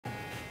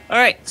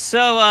Alright,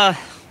 so,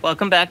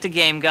 welcome back to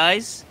game,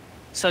 guys.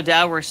 So,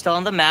 Dad, we're still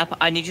on the map.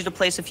 I need you to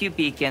place a few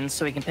beacons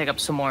so we can pick up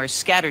some more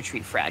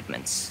SCADUTREE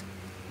fragments.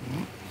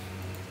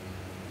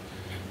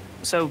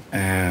 So...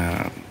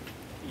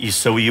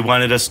 So you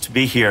wanted us to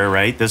be here,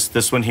 right?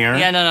 This one here?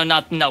 Yeah,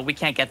 no, we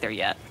can't get there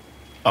yet.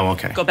 Oh,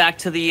 okay. Go back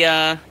to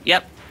the,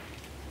 yep.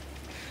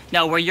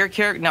 No, where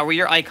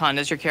your icon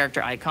is, your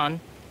character icon.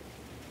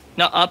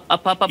 No,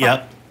 up.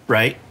 Yep,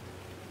 right.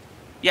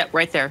 Yep,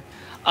 right there.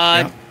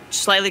 Yep.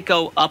 Slightly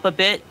go up a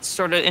bit,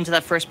 sort of into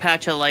that first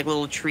patch of, like,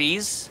 little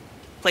trees.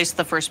 Place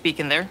the first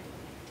beacon there.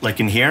 Like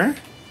in here?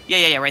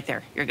 Yeah, right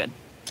there. You're good.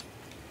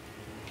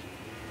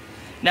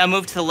 Now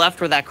move to the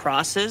left where that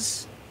cross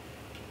is.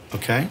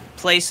 Okay.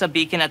 Place a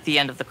beacon at the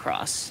end of the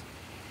cross.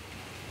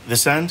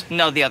 This end?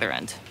 No, the other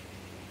end.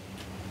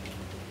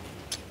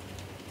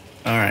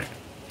 All right.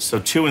 So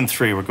 2 and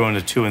 3. We're going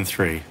to 2 and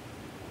 3.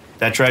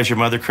 That drives your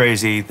mother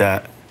crazy.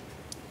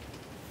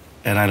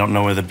 And I don't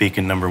know where the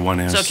beacon number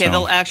 1 is. It's okay. So.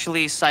 They'll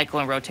actually cycle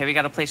and rotate. We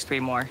got to place 3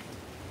 more.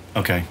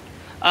 Okay.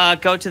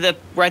 Go to the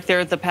right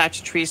there, the patch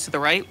of trees to the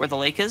right where the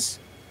lake is.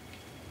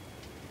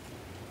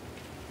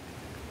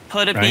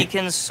 Put a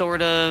beacon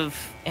sort of...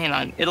 Hang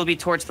on. It'll be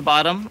towards the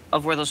bottom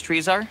of where those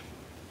trees are.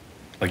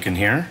 Like in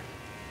here?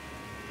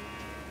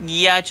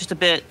 Yeah, just a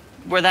bit.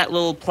 Where that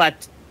little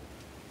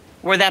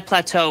where that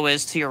plateau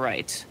is to your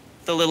right.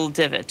 The little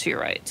divot to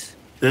your right.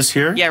 This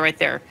here? Yeah, right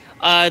there.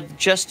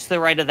 Just to the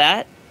right of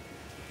that.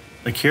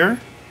 Like here?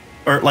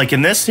 Or like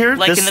in this here?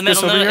 Like this, in the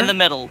middle, in the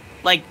middle.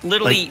 Like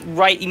literally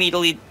right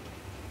immediately.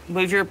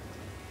 Move it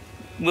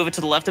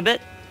to the left a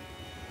bit.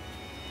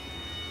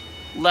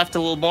 Left a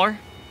little more.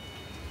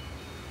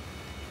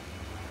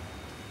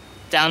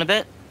 Down a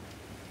bit.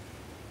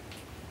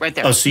 Right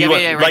there. Oh, so you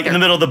want, right like there. in the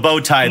middle of the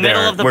bow tie there.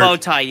 Middle of the bow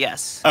tie,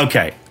 yes.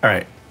 Okay, all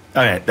right.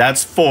 Okay,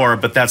 that's 4,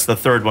 but that's the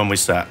 3rd one we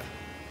set.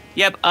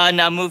 Yep,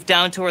 now move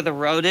down to where the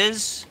road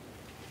is.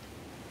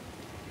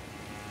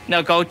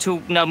 No,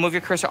 move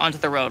your cursor onto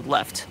the road,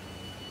 left.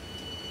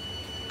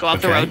 Go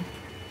up the road.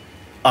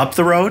 Up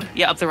the road?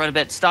 Yeah, up the road a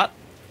bit. Stop.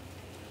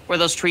 Where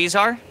those trees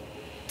are,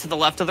 to the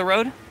left of the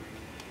road.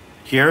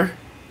 Here?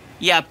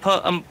 Yeah,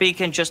 put a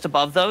beacon just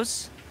above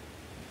those.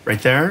 Right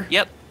there?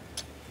 Yep.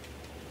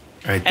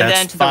 All right, and that's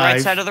then to 5. the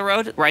right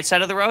side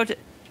of the road.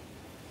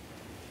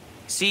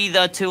 See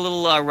the 2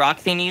 little rock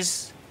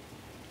thingies?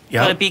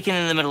 Yep. Put a beacon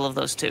in the middle of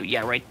those 2.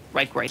 Yeah,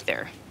 right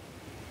there.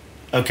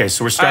 Okay,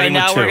 so we're starting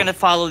with 2. All right, now we're going to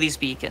follow these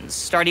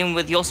beacons.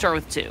 You'll start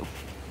with 2.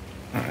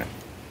 All right.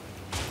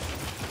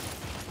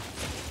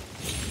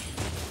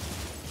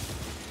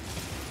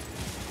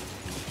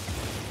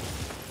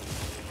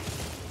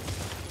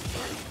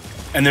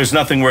 And there's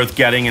nothing worth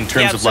getting in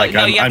terms of like,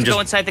 no, you have I'm to just... go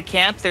inside the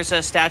camp. There's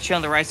a statue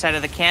on the right side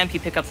of the camp. You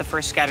pick up the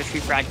first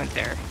SCADUTREE fragment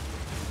there.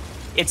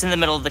 It's in the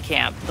middle of the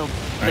camp. The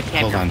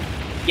camp. Hold on.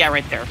 Yeah,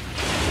 right there.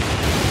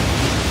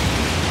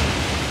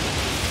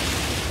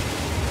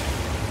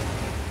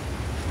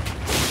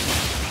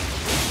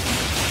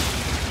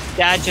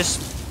 Dad,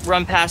 just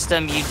run past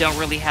him. You don't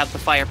really have the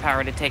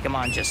firepower to take him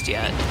on just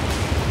yet.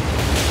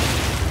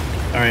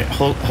 All right,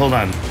 hold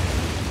on.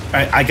 All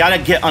right, I gotta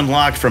get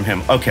unlocked from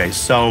him. Okay,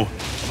 so...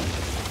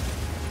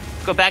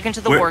 Go back into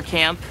the war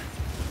camp.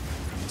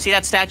 See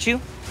that statue?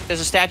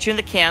 There's a statue in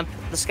the camp.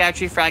 The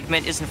SCADUTREE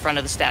fragment is in front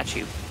of the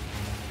statue.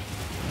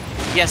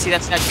 Yeah, see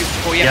that statue?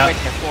 Oh, yeah, right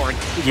there. Forward.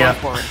 Keep going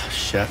forward.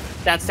 Shit.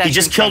 That statue. He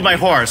just killed my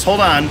horse. Hold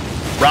on.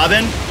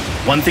 Robin,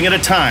 one thing at a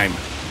time.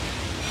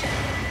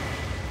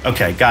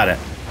 Okay, got it.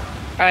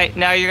 All right,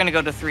 now you're going to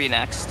go to 3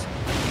 next.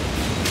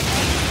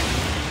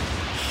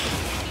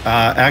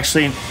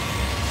 Actually...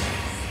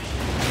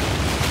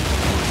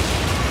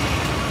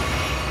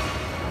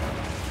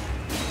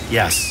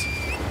 Yes.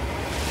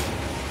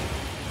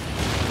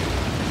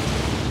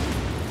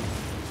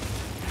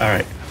 All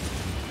right.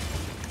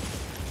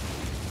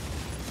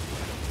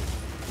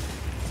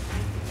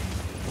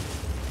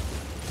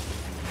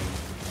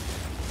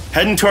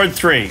 Heading toward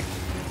 3.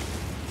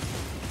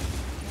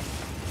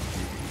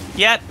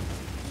 Yep.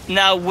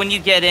 Now, when you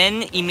get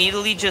in,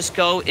 immediately just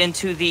go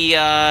into the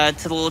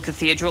to the little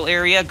cathedral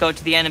area. Go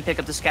to the end and pick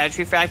up the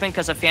SCADUTREE fragment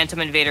because a Phantom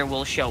Invader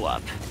will show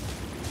up,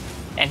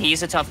 and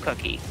he's a tough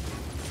cookie.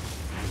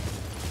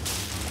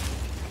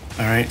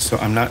 All right, so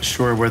I'm not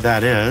sure where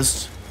that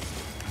is.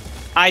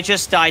 I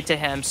just died to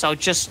him, so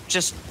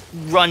just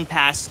run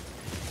past.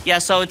 Yeah,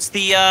 so it's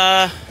the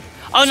oh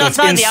no, So it's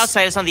not on the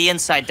outside, it's on the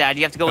inside, Dad.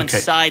 You have to go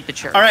inside the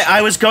church. All right,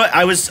 I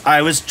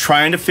was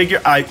trying to figure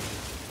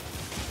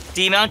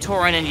Demount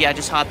Torin and yeah,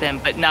 just hop in,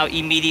 but now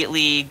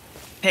immediately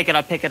pick it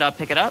up.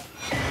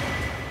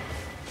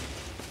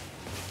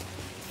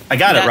 I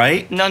got it,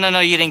 right? No,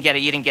 you didn't get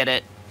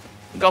it.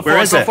 Go Where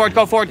forward, is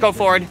go it?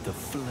 forward. The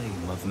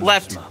flame of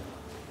Left. Magma.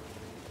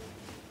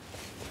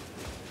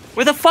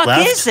 Where the fuck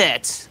Left? is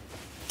it?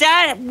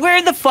 Dad,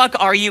 where the fuck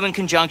are you in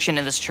conjunction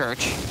in this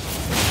church?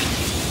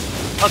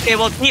 Okay,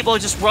 well,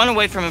 just run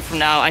away from him from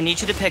now. I need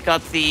you to pick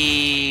up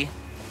the...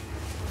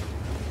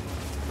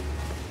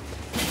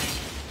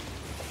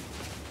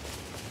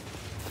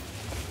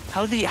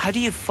 How do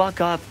you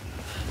fuck up?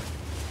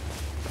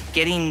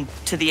 getting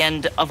to the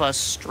end of a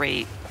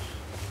straight.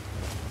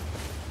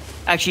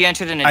 Actually, you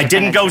entered in a I different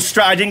didn't go entrance.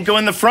 straight. I didn't go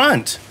in the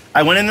front.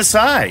 I went in the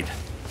side.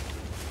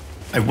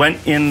 I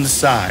went in the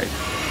side.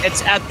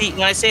 It's at the.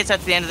 When I say it's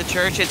at the end of the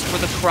church, it's where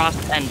the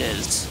cross end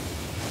is.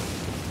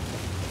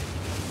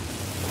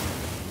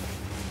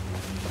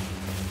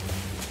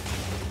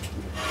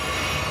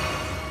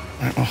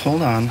 All right, well,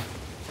 hold on.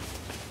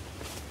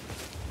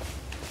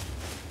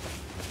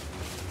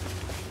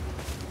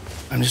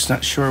 I'm just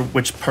not sure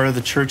which part of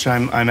the church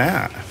I'm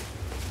at.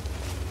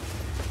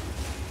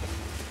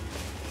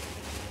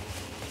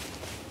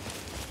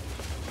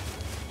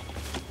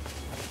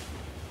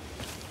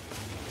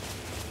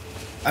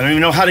 I don't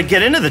even know how to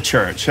get into the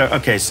church.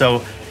 Okay,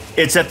 so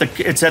it's at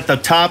the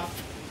top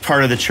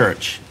part of the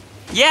church.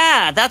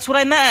 Yeah, that's what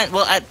I meant.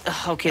 Well,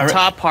 okay, All right.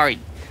 top part.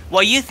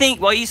 Well, you saw.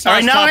 All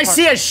right, now top I part.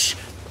 see it. Shh.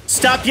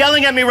 Stop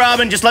yelling at me,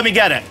 Robin. Just let me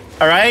get it.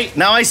 All right,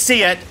 now I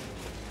see it.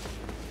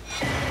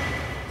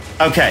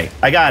 Okay,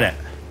 I got it.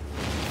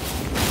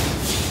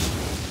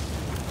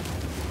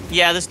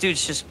 Yeah, this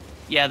dude's just.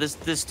 Yeah,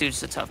 this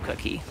dude's a tough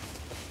cookie.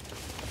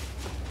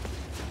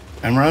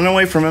 I'm running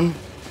away from him.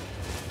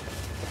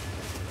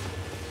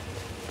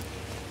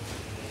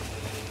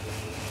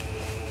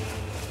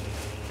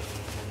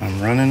 I'm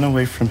running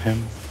away from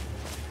him.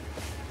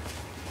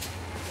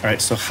 All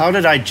right, so how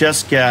did I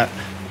just get...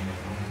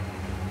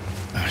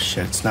 Oh,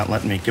 shit, it's not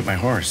letting me get my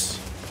horse.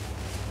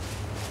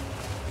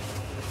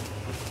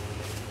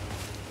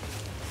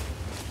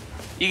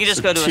 You can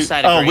just go to a Two-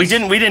 side of Oh, we grace.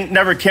 didn't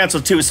never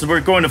cancel 2, so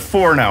we're going to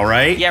 4 now,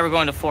 right? Yeah, we're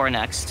going to 4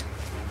 next.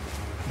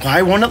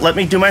 Why won't it let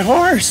me do my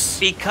horse?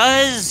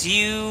 Because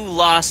you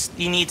lost.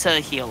 You need to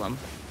heal him.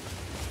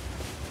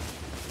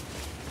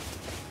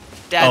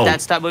 Oh.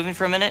 Dad, stop moving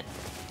for a minute.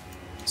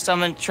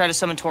 Try to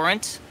summon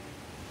Torrent.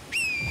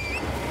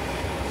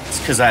 It's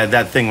because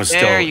that thing was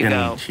still There you in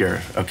go.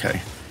 here.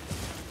 Okay.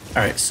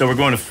 All right, so we're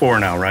going to 4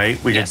 now,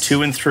 right? We Yes. did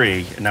 2 and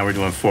 3, and now we're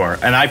doing 4.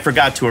 And I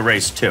forgot to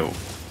erase 2.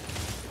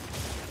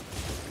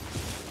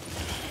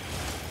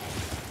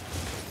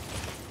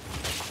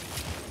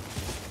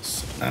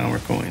 So now we're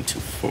going to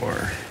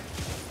 4.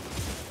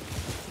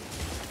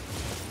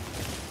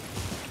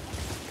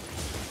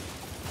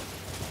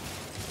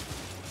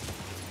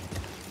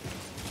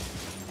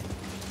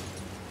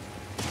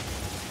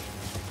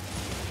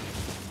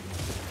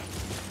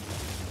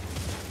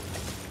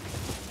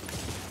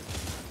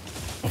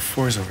 Oh,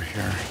 4 is over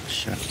here.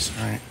 Shit,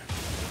 sorry.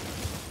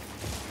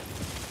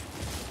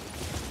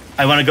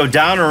 I want to go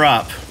down or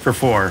up for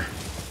 4.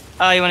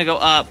 Oh, you want to go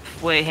up?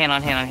 Wait, hang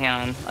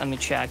on. Let me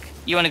check.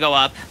 You want to go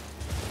up?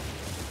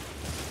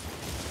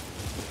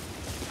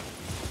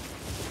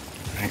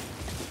 Right.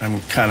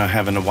 I'm kind of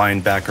having to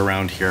wind back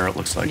around here, it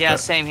looks like. Yeah, but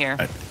same here.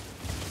 I think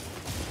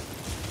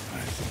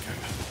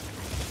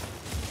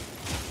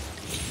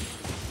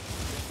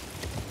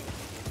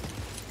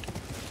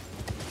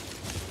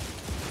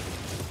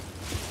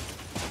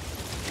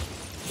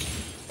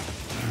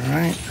All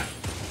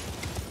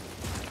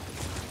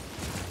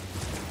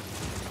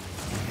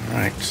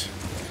right.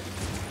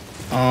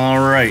 All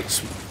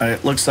right.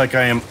 It looks like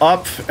I am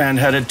up and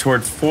headed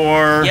toward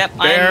 4 Yep,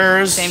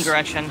 bears. I'm same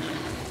direction.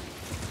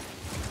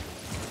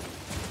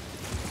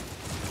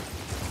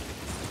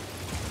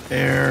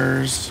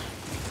 Bears.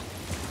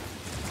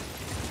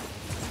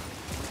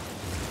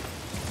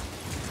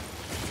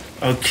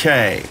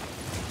 Okay.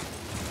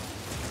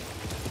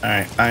 All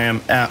right, I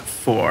am at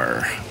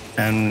 4,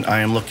 and I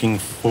am looking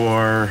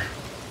for...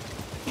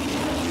 Is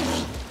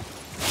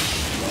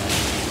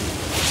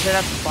it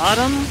at the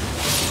bottom?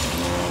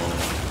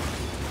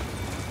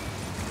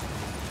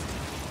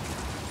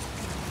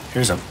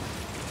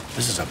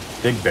 This is a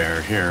big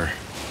bear here.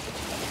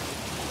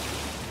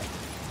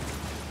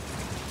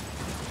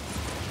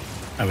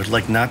 I would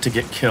like not to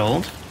get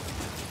killed,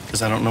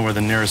 because I don't know where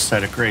the nearest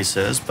site of grace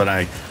is, but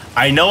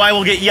I know I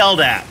will get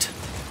yelled at.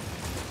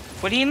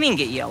 What do you mean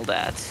get yelled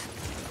at?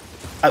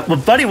 Well,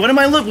 buddy, what am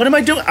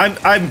I doing?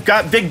 I've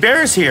got big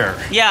bears here.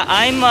 Yeah,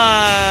 I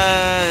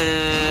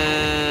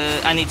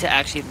need to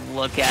actually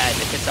look at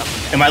if it's up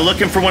there. Am I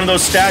looking for one of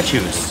those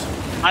statues?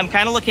 I'm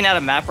kind of looking at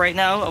a map right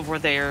now of where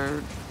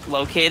they're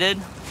located.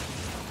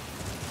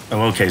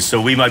 Oh, okay, so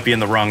we might be in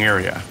the wrong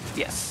area.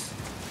 Yes.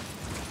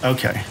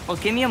 Okay. Well,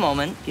 give me a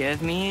moment.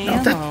 Give me No,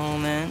 a that-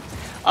 moment.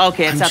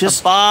 Okay, it's I'm at just-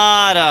 the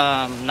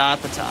bottom,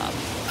 not the top.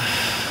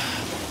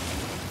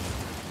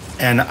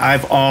 And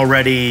I've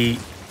already...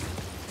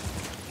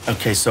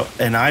 Okay, so,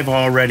 and I've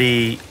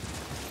already...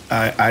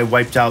 I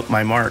wiped out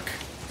my mark.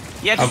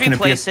 Yeah, How just can it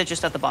be replace it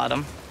just at the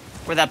bottom,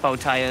 where that bow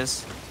tie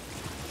is.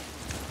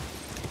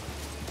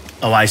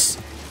 Oh,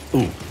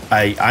 ooh,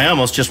 I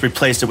almost just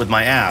replaced it with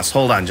my ass.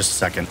 Hold on just a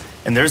second.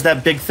 And there's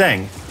that big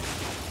thing.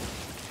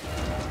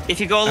 If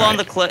you go along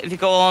right. if you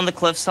go along the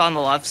cliffs on the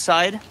left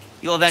side,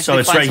 you'll eventually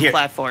it's find right some here.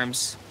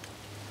 platforms.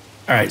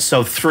 All right,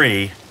 so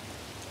 3.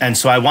 And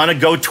so I want to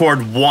go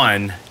toward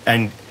 1,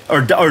 and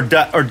or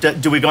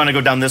do we want to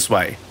go down this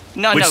way?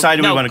 No, Which side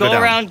do we want to go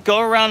down? Go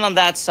around on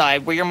that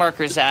side where your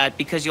marker's at,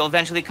 because you'll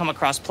eventually come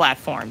across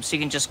platforms, so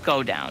you can just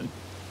go down.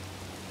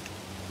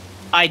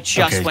 I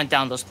just Okay. went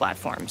down those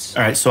platforms.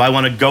 All right, so I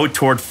want to go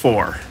toward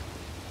 4.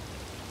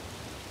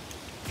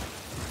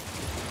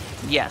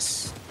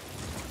 Yes.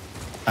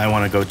 I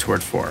want to go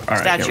toward 4. All right,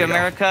 Statue here we go.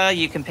 America,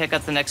 you can pick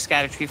up the next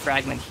SCADUTREE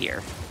fragment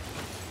here.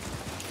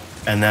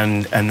 And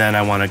then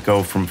I want to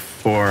go from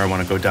 4. I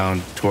want to go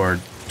down toward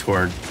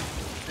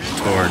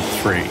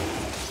 3.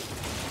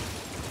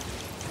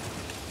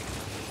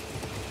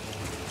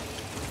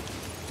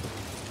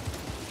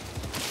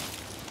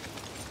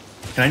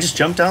 Can I just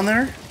jump down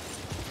there?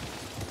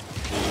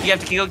 You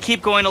have to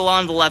keep going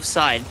along the left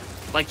side.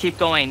 Like, keep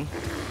going.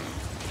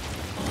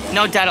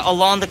 No, Dad,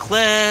 along the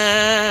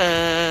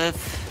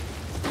cliff.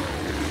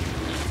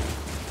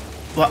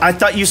 Well, I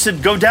thought you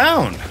said go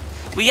down.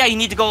 Well, yeah, you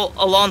need to go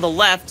along the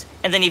left,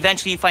 and then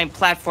eventually you find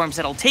platforms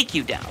that'll take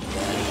you down.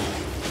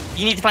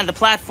 You need to find the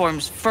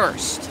platforms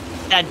first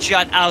that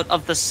jut out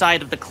of the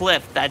side of the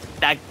cliff that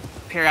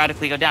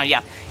periodically go down.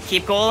 Yeah,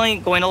 keep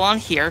going along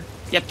here.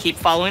 Yep, keep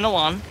following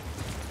along.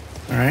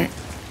 All right.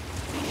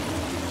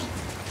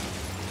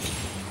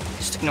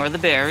 Just ignore the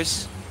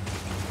bears.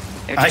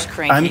 They're just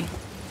cranky.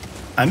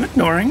 I'm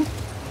ignoring.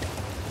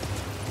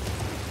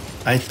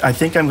 I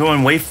think I'm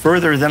going way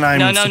further than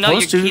I'm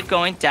supposed to. No, keep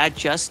going. Dad,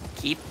 just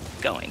keep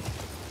going.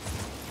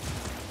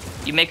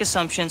 You make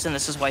assumptions, and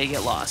this is why you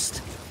get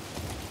lost.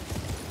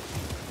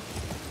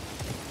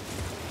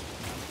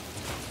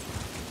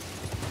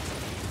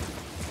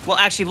 Well,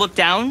 actually, look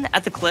down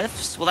at the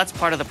cliffs. Well, that's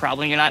part of the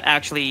problem. You're not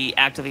actually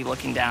actively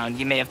looking down.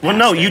 You may have passed Well,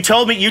 no, it. you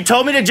told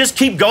me to just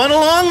keep going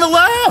along the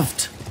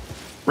left.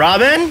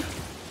 Robin?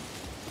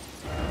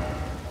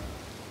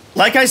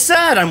 Like I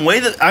said, I'm way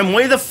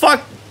the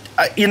fuck.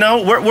 You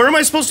know, where am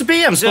I supposed to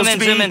be? I'm Zoom supposed in, to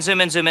be.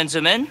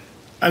 zoom in.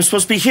 I'm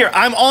supposed to be here.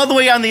 I'm all the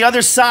way on the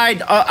other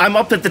side. I'm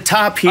up at the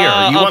top here.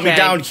 You want me okay.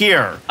 down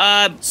here?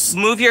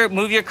 Move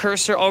your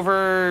cursor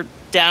over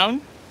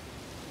down.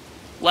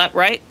 Left,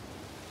 right.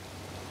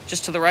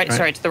 Just to the right.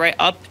 Sorry, to the right.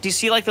 Up. Do you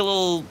see like the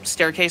little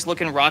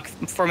staircase-looking rock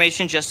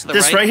formation just to the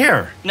right? This right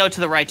here. No, to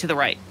the right. To the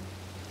right.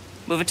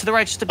 Move it to the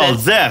right just a bit. Oh,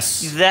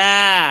 this.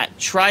 That.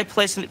 Try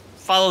placing.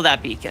 Follow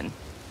that beacon.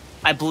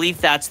 I believe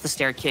that's the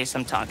staircase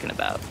I'm talking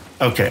about.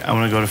 Okay, I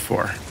want to go to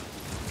 4.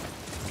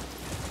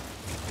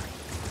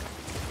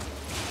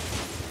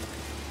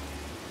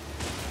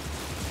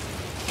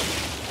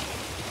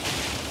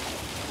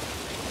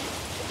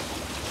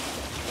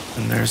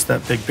 And there's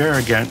that big bear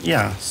again.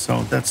 Yeah,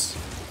 so that's...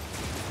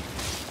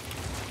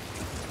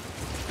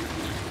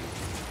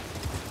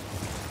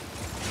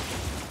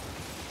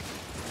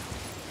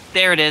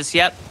 There it is.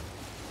 Yep.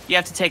 You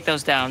have to take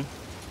those down.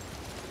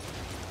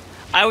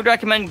 I would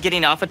recommend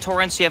getting off a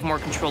torrent so you have more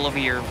control over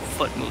your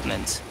foot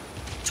movement.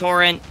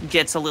 Torrent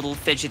gets a little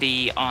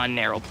fidgety on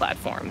narrow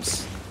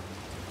platforms.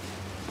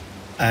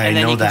 I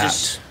know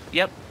that.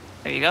 Yep.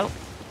 There you go.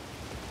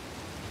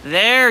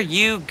 There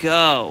you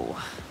go.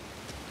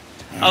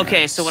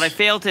 Okay, so what I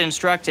failed to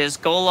instruct is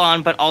go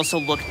along, but also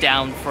look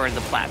down for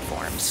the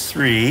platforms.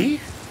 3.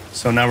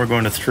 So now we're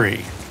going to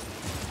 3.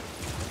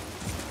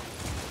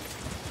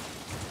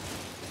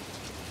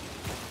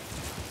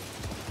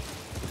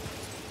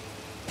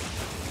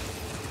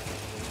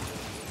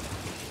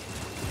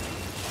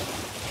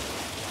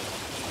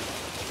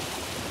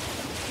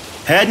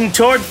 Heading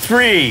toward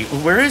 3.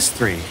 Where is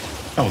 3?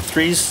 Oh,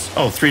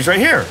 3's right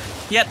here.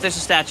 Yep, there's a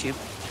statue.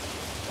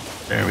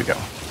 There we go.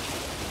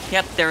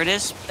 Yep, there it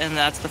is, and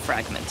that's the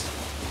fragment.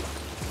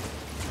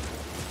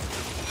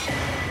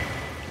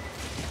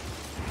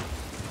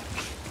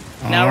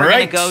 Now we're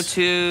going to go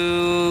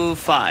to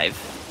 5.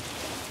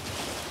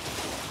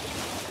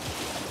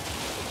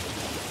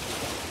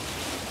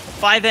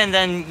 5, and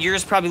then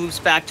yours probably loops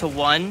back to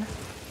 1.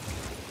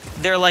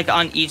 They're like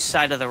on each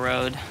side of the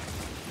road.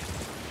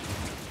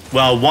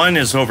 Well, 1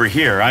 is over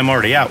here. I'm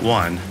already at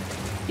 1.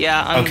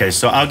 Yeah. Okay,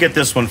 so I'll get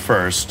this one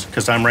first,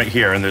 because I'm right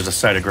here, and there's a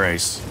site of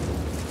grace.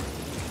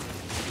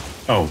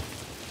 Oh.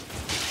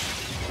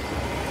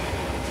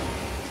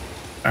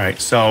 All right,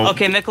 so...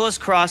 Okay, Michaelis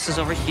Cross is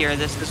over here.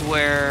 This is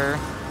where...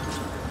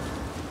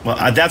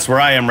 Well, that's where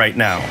I am right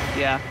now.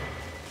 Yeah.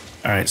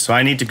 All right, so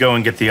I need to go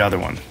and get the other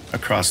one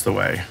across the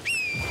way.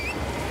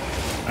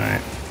 All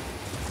right.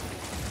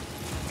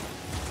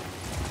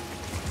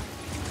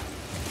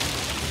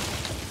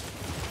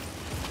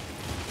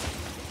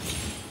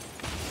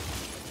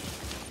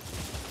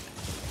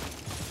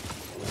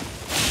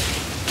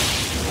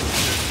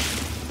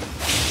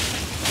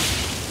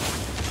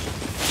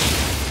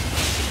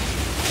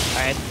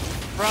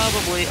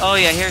 Probably. Oh,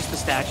 yeah, here's the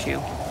statue.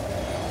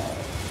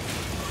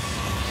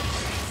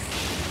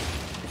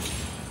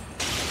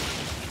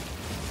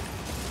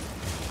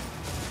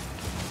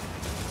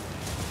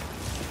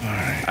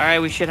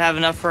 Alright, we should have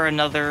enough for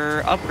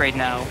another upgrade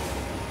now.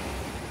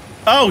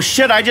 Oh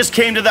shit, I just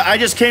came to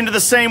the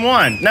same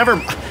one. Never.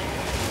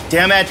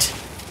 Damn it.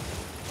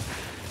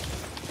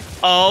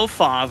 Oh,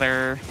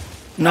 father.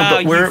 No,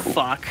 but where? You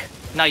fuck.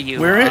 Not you.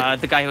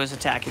 The guy who was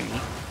attacking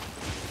me.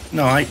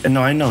 No,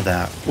 I know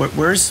that.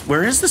 Where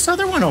is this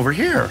other one over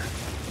here?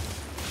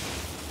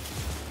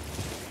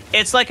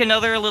 It's like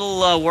another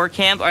little war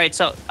camp. All right,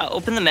 so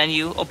open the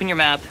menu, open your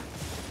map.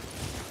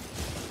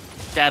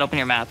 Dad, open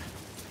your map.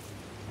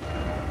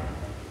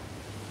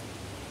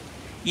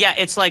 Yeah,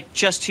 it's like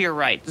just to your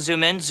right.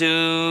 Zoom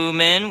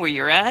in where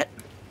you're at.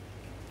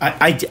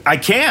 I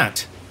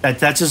can't.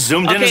 That's as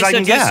zoomed in as I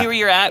can Okay, so do you get. see where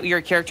you're at, where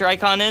your character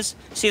icon is?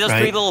 See those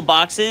three little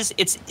boxes?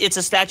 It's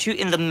a statue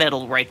in the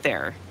middle right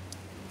there.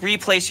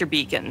 Replace your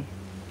beacon.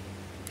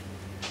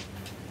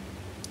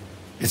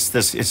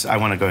 I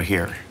want to go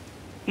here.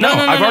 No,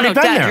 I've already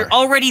been Dad, there. you're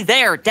already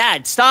there.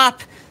 Dad,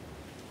 stop.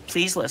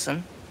 Please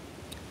listen.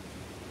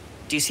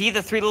 Do you see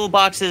the three little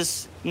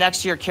boxes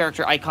next to your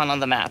character icon on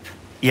the map?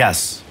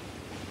 Yes.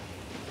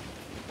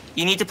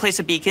 You need to place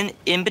a beacon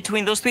in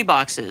between those three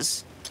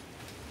boxes.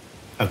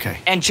 Okay.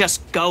 And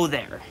just go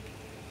there.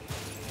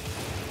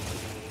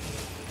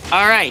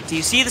 All right, do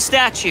you see the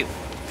statue?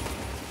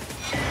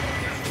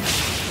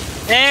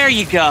 There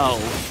you go.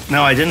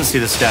 No, I didn't see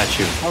the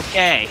statue.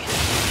 Okay.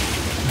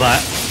 But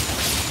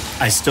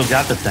I still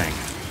got the thing.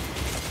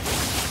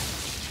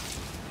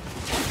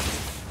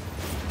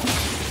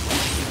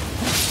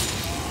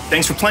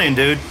 Thanks for playing,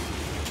 dude.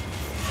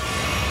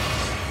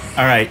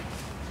 All right.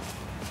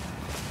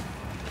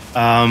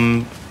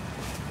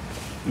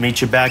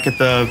 Meet you back at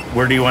the...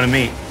 Where do you want to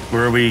meet?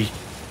 Where are we?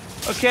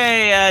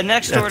 Okay,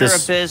 next order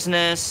of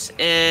business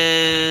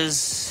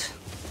is...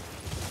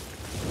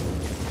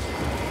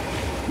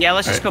 Yeah,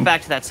 let's just go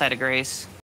back to that side of grace.